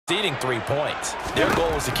Exceeding 3 points. Their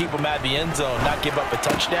goal is to keep them at the end zone, not give up a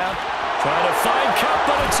touchdown. Trying to find Cup,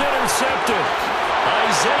 but it's intercepted.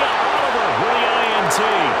 Isaiah Oliver with the INT.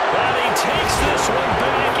 And he takes this one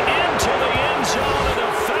back into the end zone, and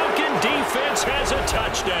the Falcon defense has a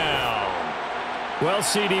touchdown. Well,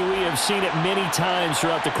 CD, we have seen it many times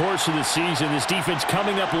throughout the course of the season. This defense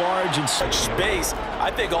coming up large in such space.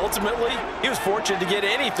 I think ultimately he was fortunate to get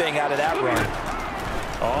anything out of that run.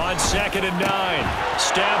 On 2nd and 9,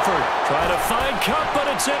 Stafford trying to find Cup, but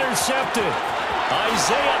it's intercepted.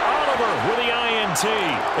 Isaiah Oliver with the INT.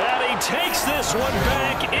 And he takes this one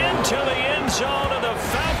back into the end zone, and the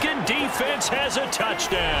Falcon defense has a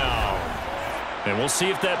touchdown. And we'll see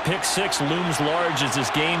if that pick six looms large as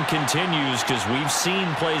this game continues, because we've seen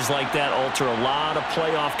plays like that alter a lot of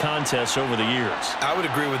playoff contests over the years. I would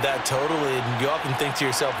agree with that totally. And you often think to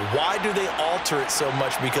yourself, why do they alter it so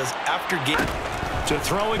much? Because after game... To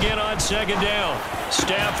throw again on 2nd down.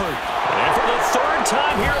 Stafford. And for the 3rd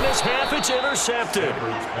time here in this half, it's intercepted.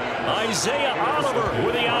 Isaiah Oliver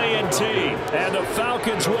with the INT. And the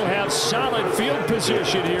Falcons will have solid field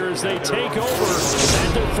position here as they take over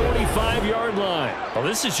at the 45-yard line. Well,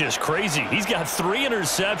 this is just crazy. He's got 3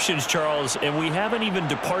 interceptions, Charles, and we haven't even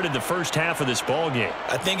departed the first half of this ballgame.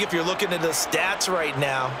 I think if you're looking at the stats right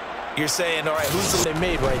now, you're saying, all right, who's the they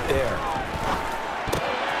made right there?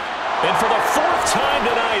 And for the 4th time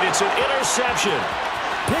tonight, it's an interception.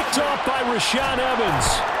 Picked off by Rashaan Evans.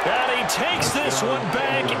 And he takes this one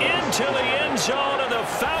back into the end zone, and the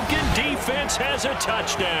Falcon defense has a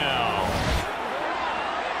touchdown.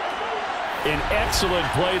 An excellent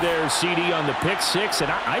play there, CD, on the pick six. And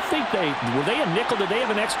I think were they a nickel? Did they have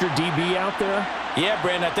an extra DB out there? Yeah,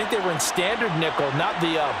 Brandon, I think they were in standard nickel, not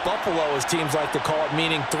the Buffalo, as teams like to call it,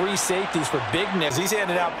 meaning 3 safeties for big nickels. He's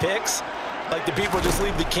handing out picks. Like the people just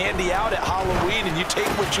leave the candy out at Halloween and you take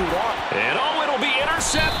what you want. And it'll be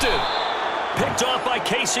intercepted. Picked off by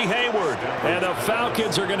Casey Hayward. And the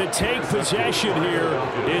Falcons are going to take possession here.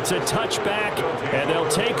 It's a touchback, and they'll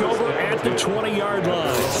take over at the 20-yard line.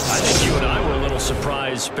 I think you and I were a little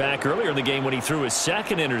surprised back earlier in the game when he threw his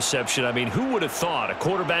 2nd interception. I mean, who would have thought a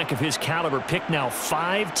quarterback of his caliber picked now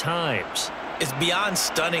 5 times? It's beyond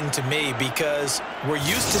stunning to me because we're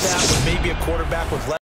used to that with maybe a quarterback with less